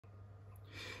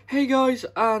Hey guys,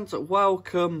 and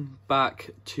welcome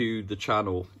back to the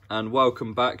channel, and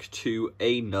welcome back to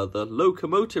another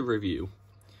locomotive review.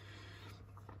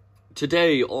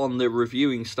 Today on the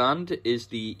reviewing stand is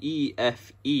the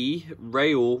EFE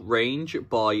rail range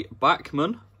by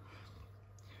Bachmann.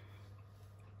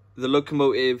 The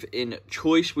locomotive in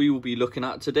choice we will be looking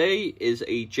at today is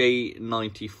a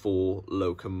J94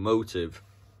 locomotive.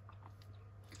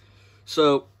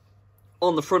 So,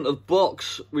 on the front of the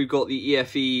box, we've got the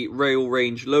EFE rail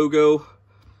range logo,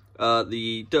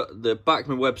 the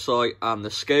Bachmann website, and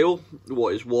the scale.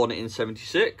 What is 1 in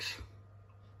 76?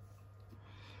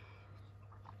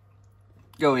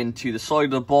 Going to the side of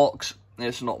the box,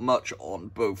 there's not much on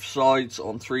both sides.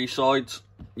 On three sides,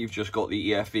 you've just got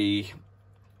the EFE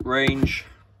range.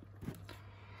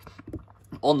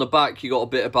 On the back, you got a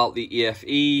bit about the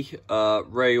EFE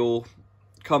rail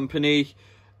company.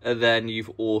 And then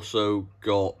you've also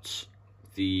got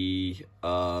the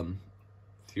authentic,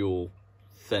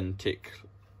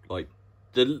 like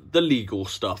the legal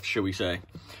stuff, shall we say.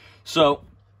 So,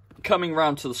 coming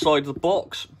round to the side of the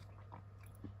box,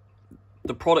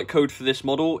 the product code for this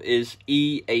model is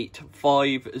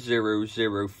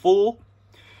E85004,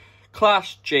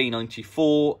 Class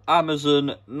J94,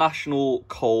 Amazon, National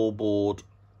Coal Board,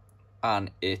 and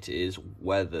it is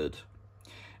weathered.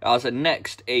 It has a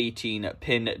next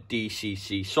 18-pin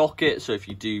DCC socket, so if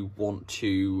you do want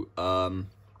to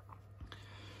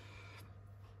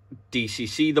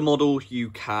DCC the model, you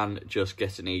can just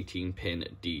get an 18-pin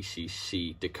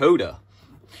DCC decoder.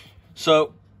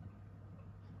 So,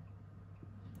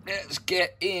 let's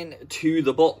get into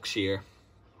the box here.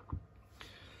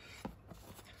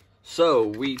 So,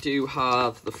 we do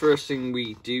have, the first thing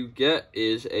we do get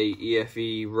is a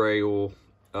EFE rail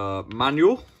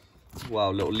manual.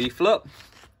 Well, little leaflet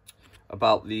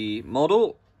about the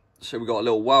model. So we got a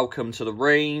little welcome to the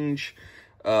range,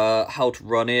 how to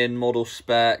run in, model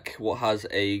spec, what has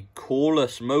a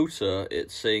coreless motor,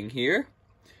 it's saying here,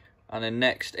 and a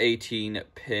next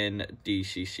 18-pin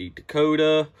DCC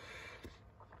decoder,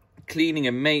 cleaning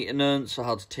and maintenance, so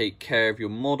how to take care of your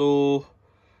model,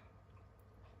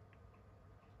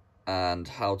 and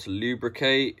how to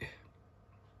lubricate.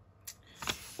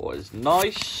 What is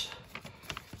nice.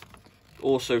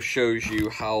 Also shows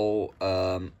you how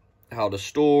to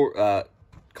store,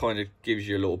 kind of gives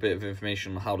you a little bit of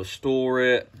information on how to store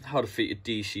it, how to fit your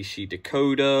DCC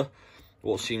decoder.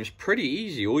 What seems pretty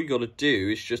easy, all you got to do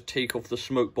is just take off the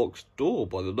smoke box door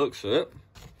by the looks of it.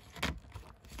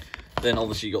 Then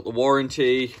obviously you got the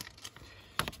warranty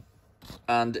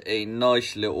and a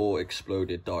nice little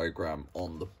exploded diagram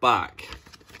on the back.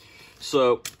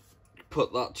 So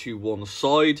put that to one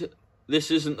side.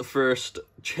 This isn't the first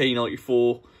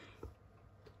J94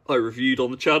 I reviewed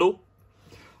on the channel.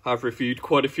 I've reviewed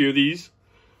quite a few of these.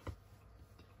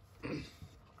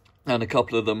 And a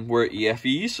couple of them were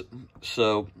EFEs.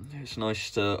 So it's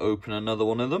nice to open another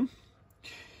one of them.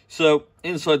 So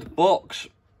inside the box,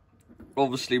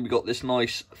 obviously we got this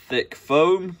nice thick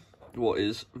foam. What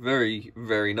is very,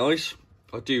 very nice.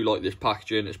 I do like this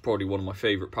packaging. It's probably one of my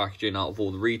favourite packaging out of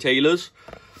all the retailers.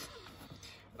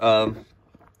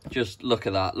 Just look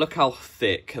at that. Look how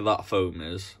thick that foam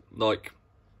is. Like,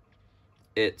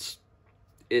 it's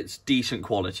decent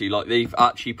quality. Like, they've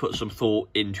actually put some thought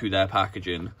into their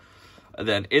packaging. And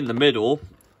then in the middle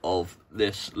of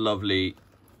this lovely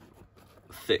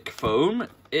thick foam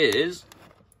is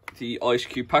the ice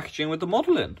cube packaging with the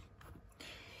model in.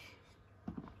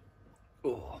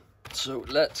 Oh, so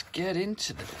let's get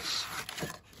into this.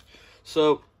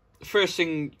 So, the first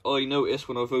thing I noticed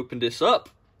when I've opened this up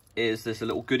is there's a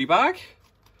little goodie bag.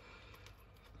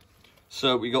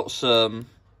 So we got some,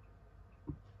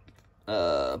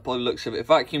 by the looks of it,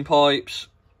 vacuum pipes,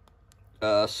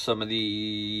 some of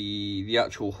the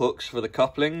actual hooks for the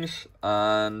couplings,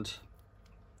 and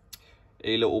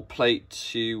a little plate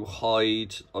to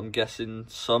hide, I'm guessing,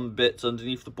 some bits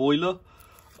underneath the boiler.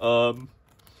 So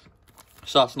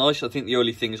that's nice. I think the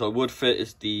only things I would fit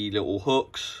is the little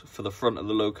hooks for the front of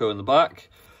the loco and the back.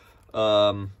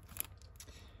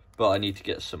 But I need to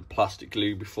get some plastic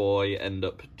glue before I end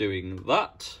up doing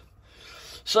that.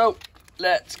 So,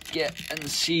 let's get and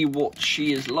see what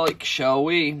she is like, shall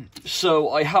we?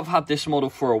 So, I have had this model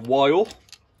for a while.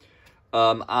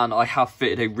 And I have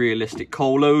fitted a realistic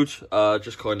coal load.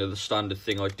 Just kind of the standard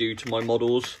thing I do to my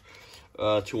models.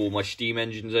 To all my steam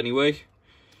engines anyway.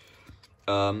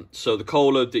 So, the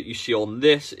coal load that you see on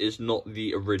this is not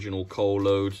the original coal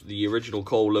load. The original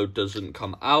coal load doesn't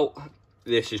come out.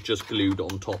 This is just glued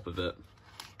on top of it.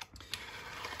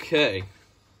 Okay.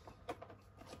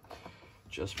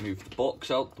 Just move the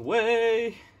box out the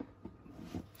way.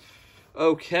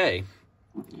 Okay.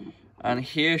 And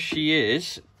here she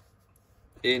is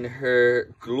in her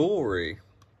glory.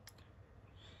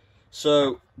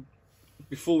 So,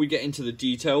 before we get into the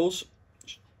details,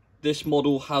 this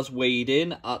model has weighed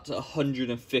in at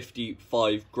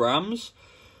 155 grams.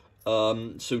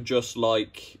 So just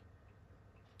like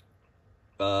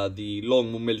the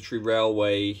Longmore Military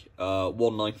Railway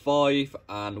 195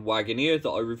 and Wagoneer that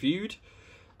I reviewed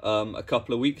a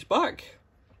couple of weeks back.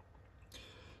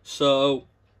 So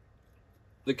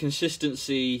the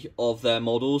consistency of their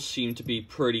models seem to be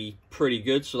pretty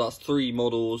good. So that's three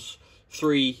models,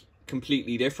 three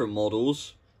completely different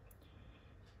models.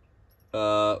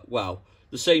 Well,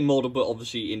 the same model, but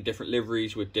obviously in different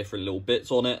liveries with different little bits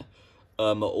on it,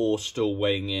 are all still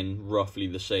weighing in roughly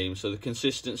the same. So the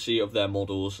consistency of their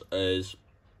models is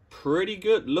pretty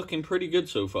good, looking pretty good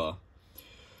so far.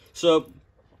 So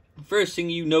first thing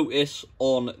you notice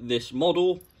on this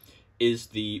model is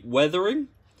the weathering.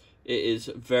 It is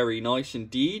very nice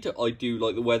indeed. I do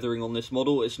like the weathering on this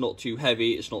model. It's not too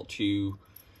heavy, it's not too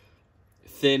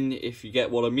thin, if you get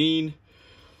what I mean.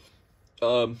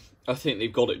 I think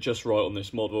they've got it just right on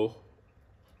this model.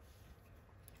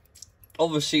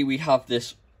 Obviously, we have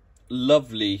this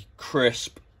lovely,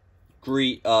 crisp,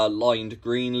 lined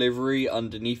green livery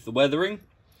underneath the weathering.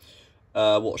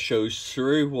 What shows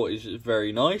through, what is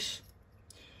very nice.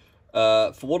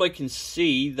 For what I can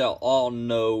see, there are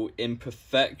no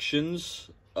imperfections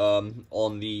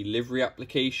on the livery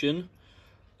application.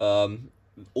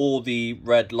 All the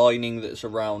red lining that's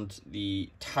around the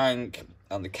tank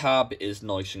and the cab is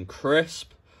nice and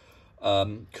crisp.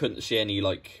 Couldn't see any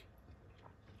like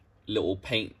little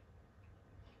paint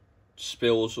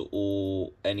spills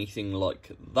or anything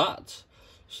like that,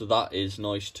 so that is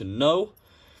nice to know.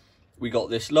 We got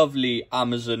this lovely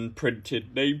Amazon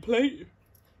printed nameplate,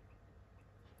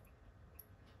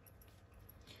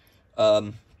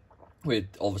 with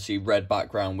obviously red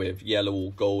background with yellow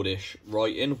or goldish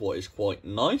writing, what is quite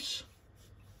nice.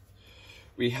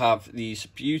 We have these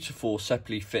beautiful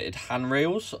separately fitted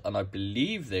handrails, and I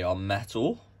believe they are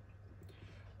metal.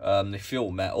 They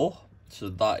feel metal, so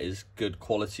that is good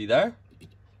quality there.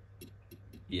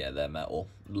 Yeah, they're metal.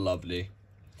 Lovely.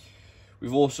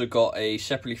 We've also got a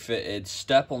separately fitted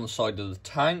step on the side of the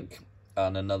tank,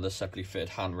 and another separately fitted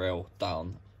handrail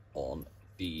down on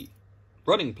the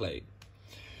running plate.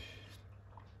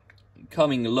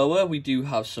 Coming lower, we do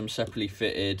have some separately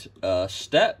fitted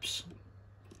steps,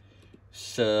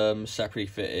 some separately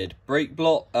fitted brake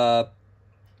block,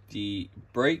 the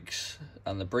brakes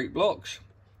and the brake blocks.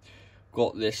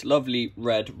 Got this lovely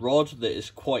red rod that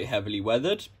is quite heavily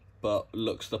weathered, but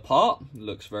looks the part,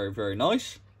 looks very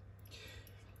nice.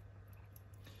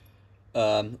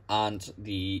 And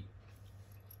the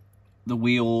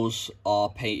wheels are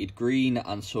painted green,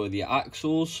 and so are the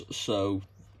axles, so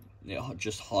it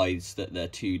just hides that they're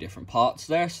two different parts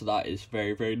there, so that is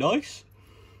very nice.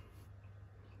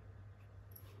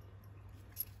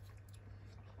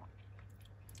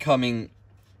 Coming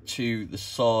to the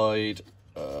side,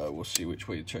 we'll see which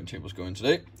way the turntable's going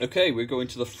today. Okay, we're going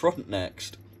to the front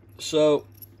next. So,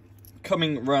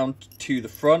 coming round to the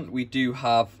front, we do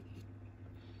have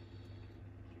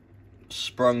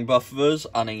sprung buffers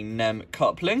and a NEM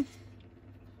coupling.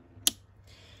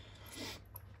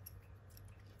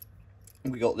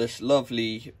 We got this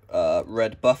lovely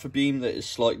red buffer beam that is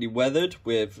slightly weathered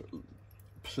with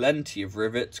plenty of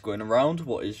rivets going around,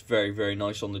 what is very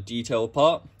nice on the detail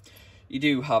part. You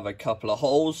do have a couple of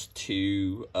holes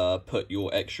to put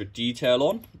your extra detail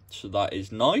on, so that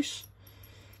is nice.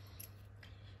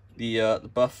 The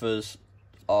buffers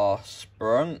are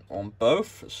sprung on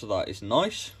both, so that is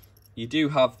nice. You do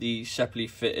have the separately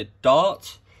fitted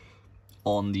dart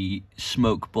on the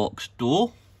smoke box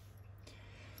door.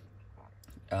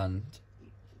 And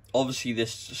obviously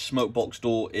this smoke box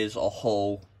door is a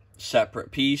whole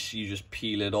separate piece. You just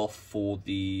peel it off for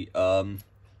the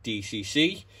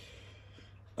DCC.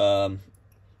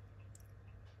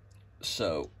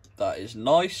 So that is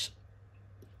nice.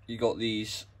 You got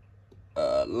these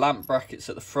lamp brackets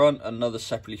at the front, another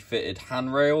separately fitted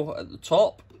handrail at the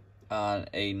top, and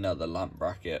another lamp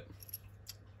bracket.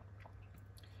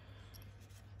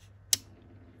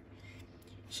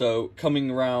 So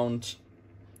coming around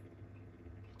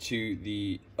to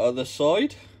the other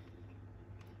side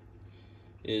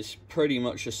is pretty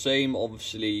much the same.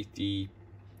 Obviously the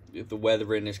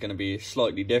weathering is going to be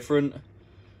slightly different.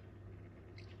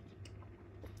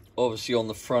 Obviously on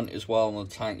the front as well, on the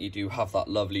tank, you do have that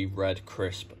lovely red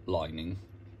crisp lining.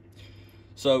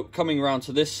 So coming around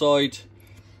to this side,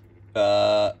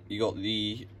 you got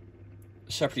the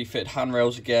separately fitted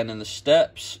handrails again and the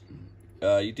steps.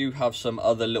 you do have some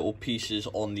other little pieces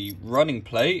on the running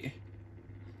plate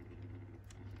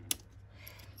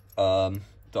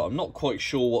that I'm not quite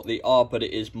sure what they are, but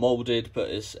it is molded, but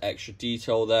it's extra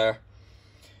detail there.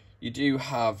 You do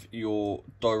have your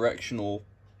directional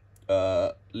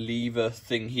lever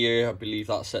thing here. I believe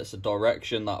that sets the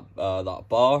direction, that that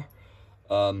bar.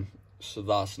 So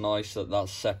that's nice that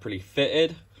that's separately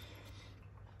fitted.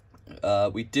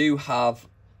 We do have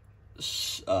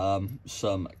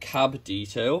some cab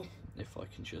detail, if I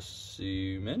can just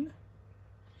zoom in.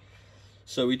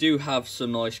 So we do have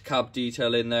some nice cab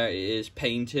detail in there. It is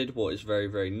painted, what is very,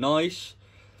 very nice.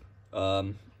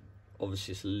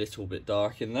 Obviously it's a little bit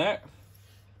dark in there.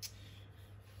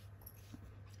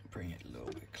 Bring it a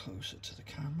little bit closer to the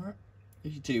camera.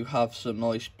 You do have some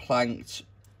nice planked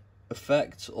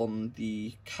effect on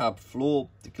the cab floor.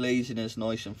 The glazing is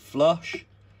nice and flush,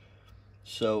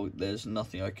 so there's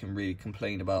nothing I can really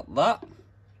complain about that.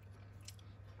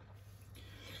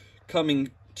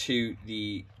 Coming to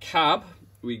the cab,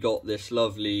 we got this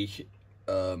lovely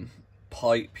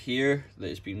pipe here that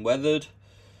has been weathered,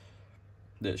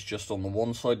 that's just on the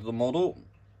one side of the model.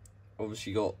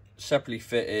 Obviously got separately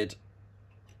fitted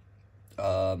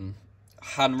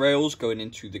handrails going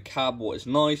into the cab. What is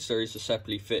nice, there is a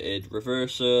separately fitted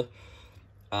reverser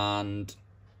and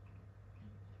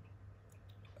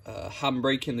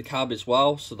handbrake in the cab as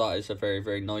well, so that is a very,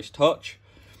 very nice touch.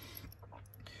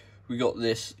 We got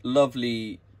this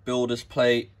lovely builder's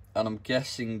plate, and I'm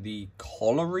guessing the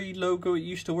colliery logo it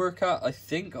used to work at, I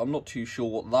think. I'm not too sure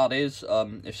what that is.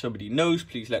 If somebody knows,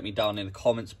 please let me down in the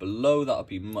comments below. That would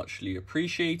be muchly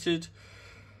appreciated.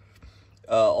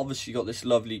 Obviously got this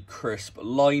lovely crisp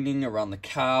lining around the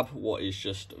cab, what is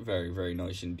just very, very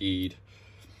nice indeed.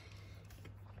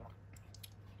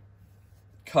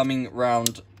 Coming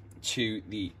round to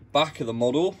the back of the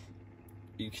model,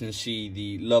 you can see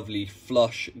the lovely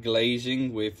flush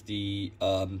glazing with the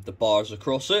bars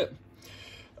across it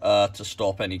to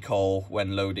stop any coal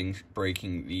when loading,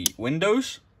 breaking the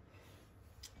windows.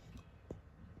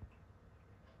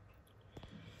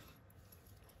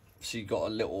 So you got a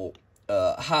little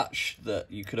hatch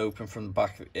that you could open from the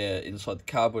back inside the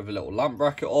cab with a little lamp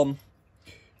bracket on.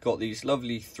 Got these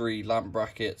lovely 3 lamp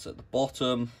brackets at the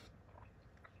bottom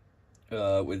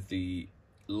with the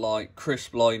light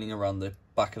crisp lining around the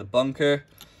back of the bunker.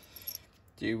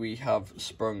 Do we have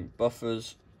sprung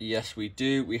buffers? Yes, we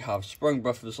do. We have sprung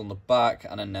buffers on the back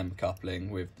and a NEM coupling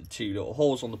with the 2 little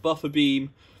holes on the buffer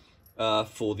beam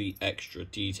for the extra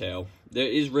detail. There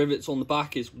is rivets on the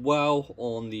back as well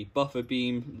on the buffer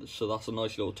beam, so that's a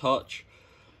nice little touch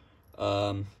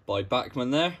by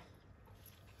Bachmann there.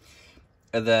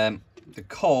 And then the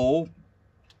coal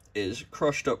is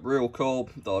crushed up real coal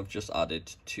that I've just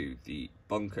added to the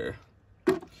bunker.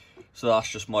 So that's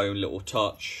just my own little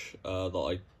touch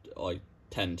that I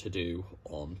tend to do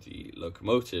on the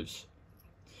locomotives.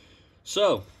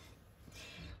 So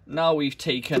now we've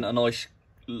taken a nice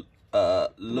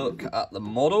look at the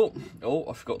model. Oh,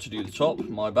 I forgot to do the top,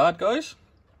 my bad guys.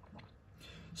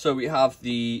 So we have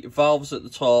the valves at the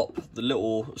top, the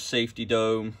little safety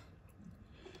dome,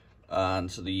 and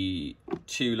the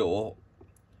 2 little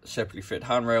separately fit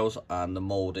handrails, and the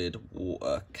molded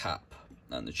water cap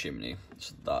and the chimney.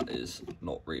 So that is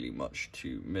not really much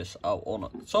to miss out on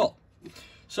at the top.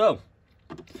 So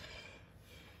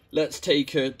let's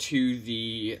take her to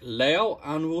the layout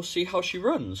and we'll see how she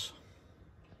runs.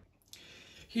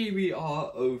 Here we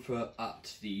are over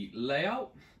at the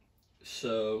layout.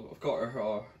 So I've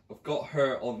got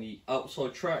her on the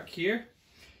outside track here,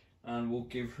 and we'll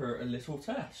give her a little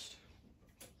test.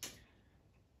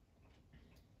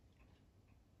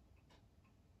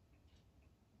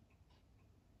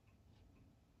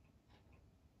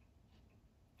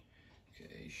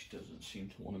 Okay, she doesn't seem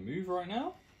to want to move right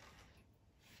now.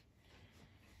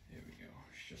 There we go,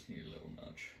 she just needs a little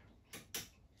nudge.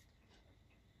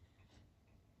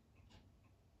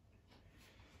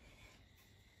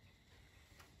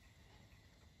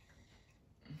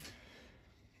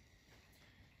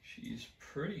 She's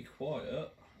pretty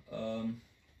quiet.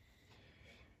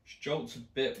 She jolts a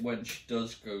bit when she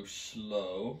does go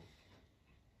slow.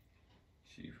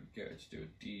 See if we get her to do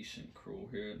a decent crawl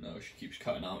here. No, she keeps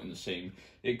cutting out in the same.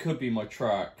 It could be my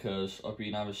track, because I've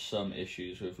been having some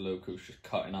issues with locos just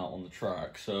cutting out on the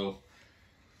track. So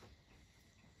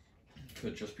it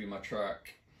could just be my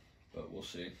track, but we'll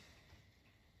see.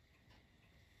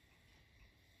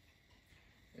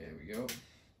 There we go.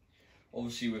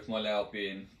 Obviously, with my layout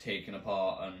being taken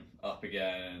apart and up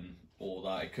again and all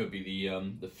that, it could be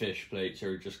the fish plates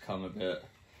are just come a bit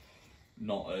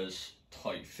not as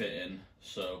tight fitting,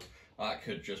 so that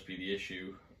could just be the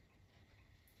issue.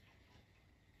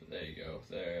 But there you go,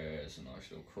 there's a nice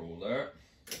little crawl there.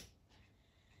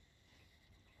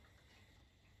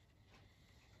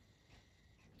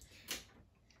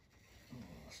 Oh,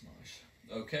 that's nice.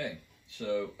 Okay,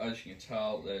 so as you can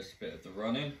tell, there's a bit of the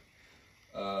running.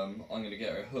 I'm going to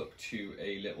get her hooked to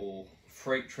a little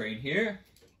freight train here,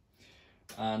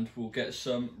 and we'll get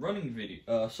some running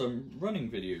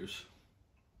videos.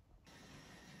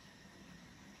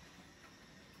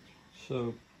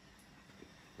 So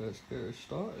let's get her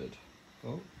started.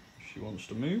 Oh, she wants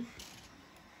to move.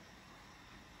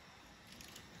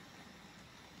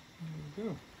 There we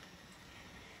go.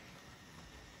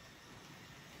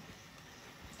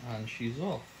 And she's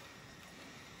off.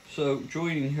 So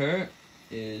joining her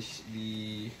is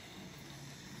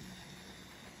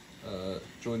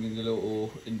joining the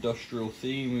little industrial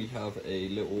theme. We have a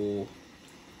little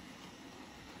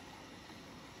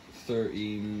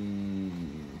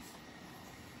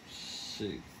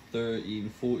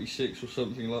 1346 or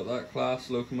something like that class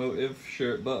locomotive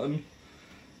shirt button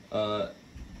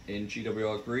in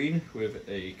GWR green with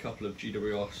a couple of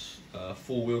GWR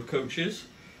four-wheel coaches.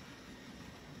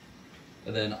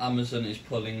 And then Amazon is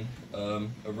pulling a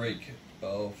rake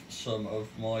of some of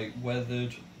my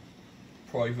weathered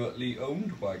privately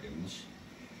owned wagons.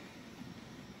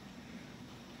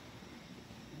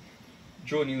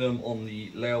 Joining them on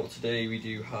the layout today, we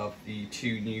do have the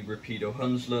two new Rapido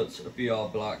Hunslets, a BR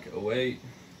Black 08.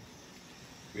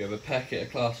 We have a Peckett, a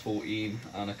Class 14,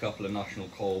 and a couple of National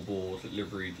Coal Board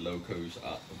liveried locos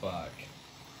at the back.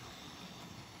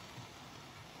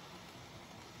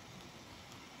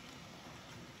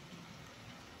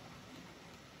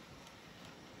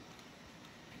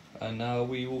 And now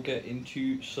we will get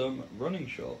into some running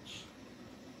shots.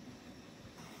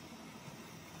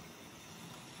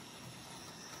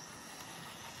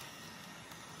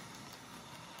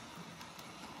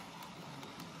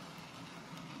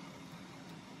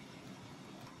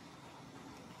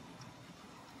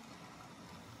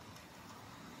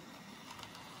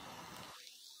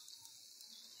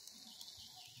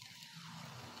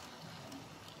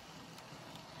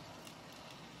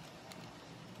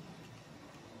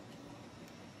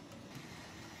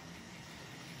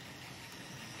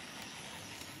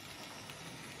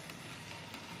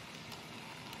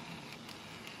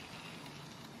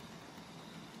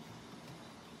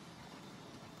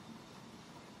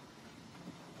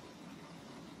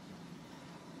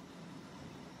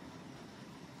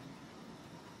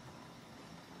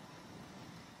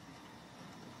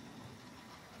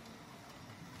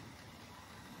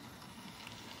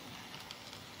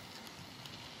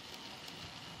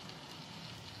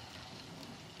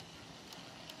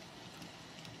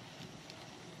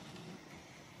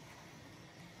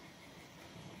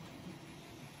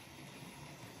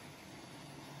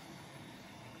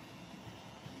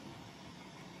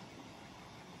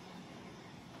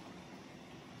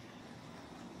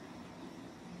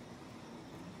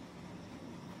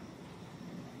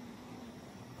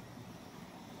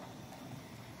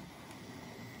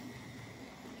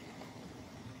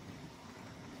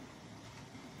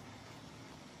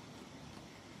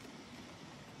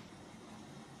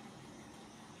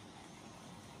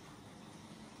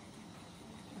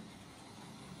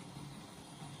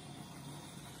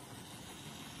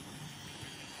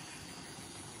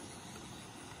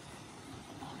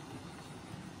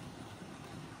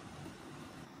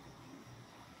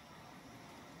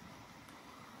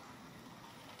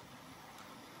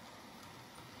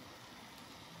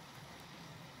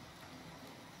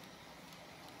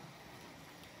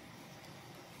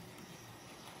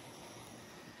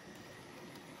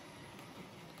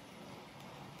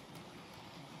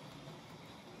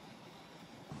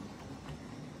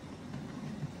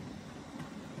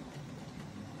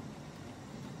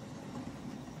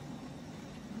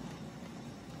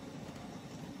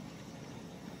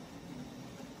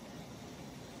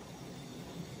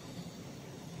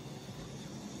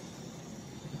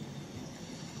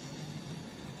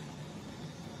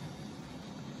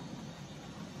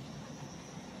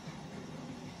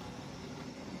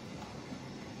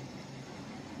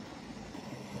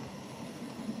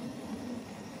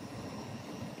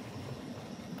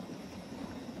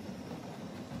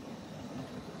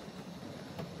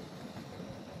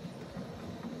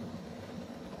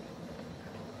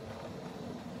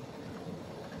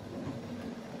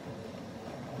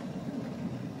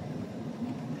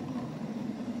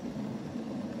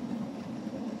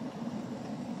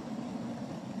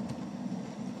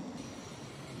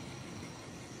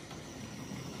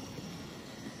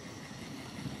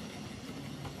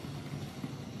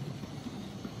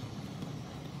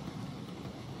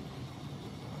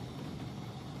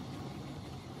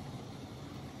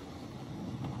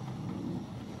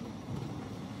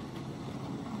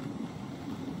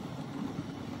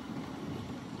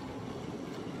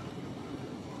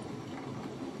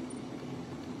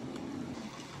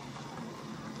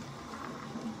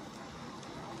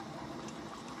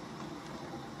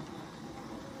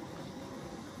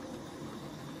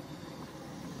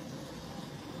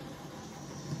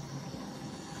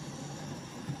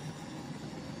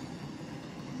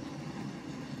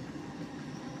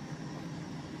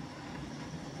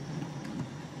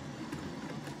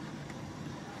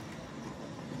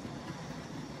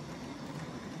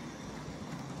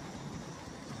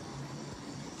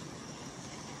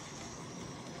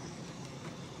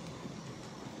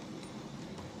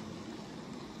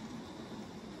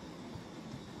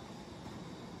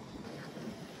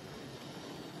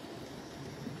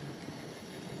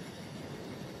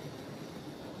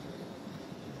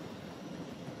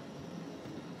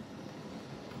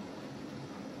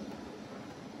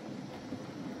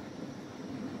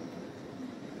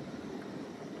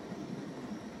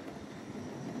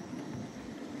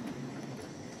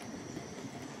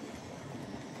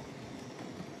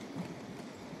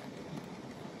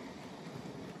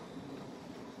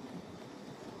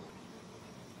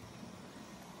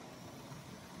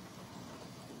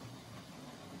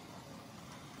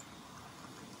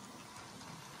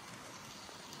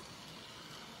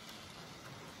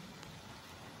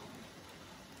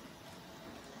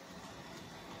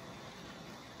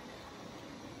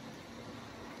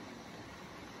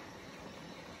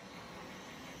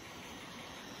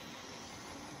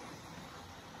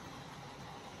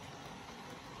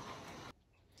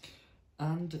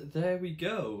 And there we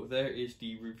go. There is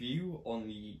the review on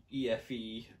the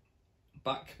EFE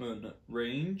Bachmann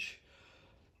range,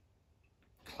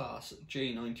 class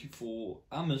J94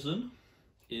 Amazon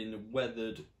in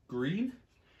weathered green.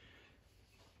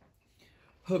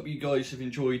 Hope you guys have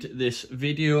enjoyed this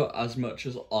video as much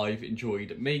as I've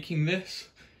enjoyed making this.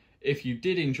 If you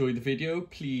did enjoy the video,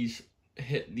 please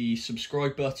hit the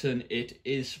subscribe button. It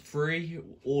is free.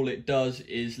 All it does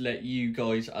is let you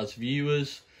guys as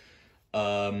viewers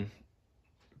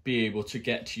be able to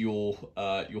get to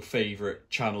your favorite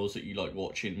channels that you like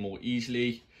watching more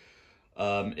easily.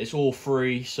 It's all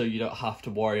free, so you don't have to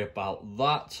worry about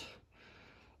that.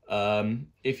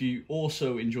 If you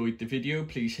also enjoyed the video,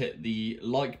 please hit the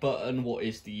like button, what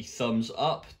is the thumbs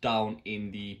up, down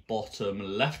in the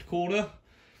bottom left corner,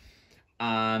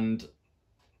 and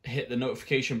hit the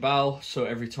notification bell so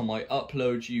every time I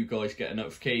upload you guys get a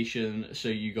notification so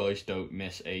you guys don't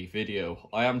miss a video.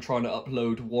 I am trying to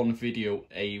upload 1 video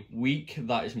a week.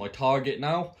 That is my target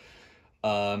now,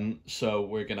 so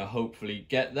we're gonna hopefully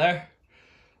get there,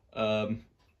 and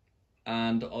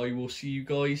I will see you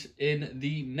guys in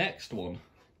the next one.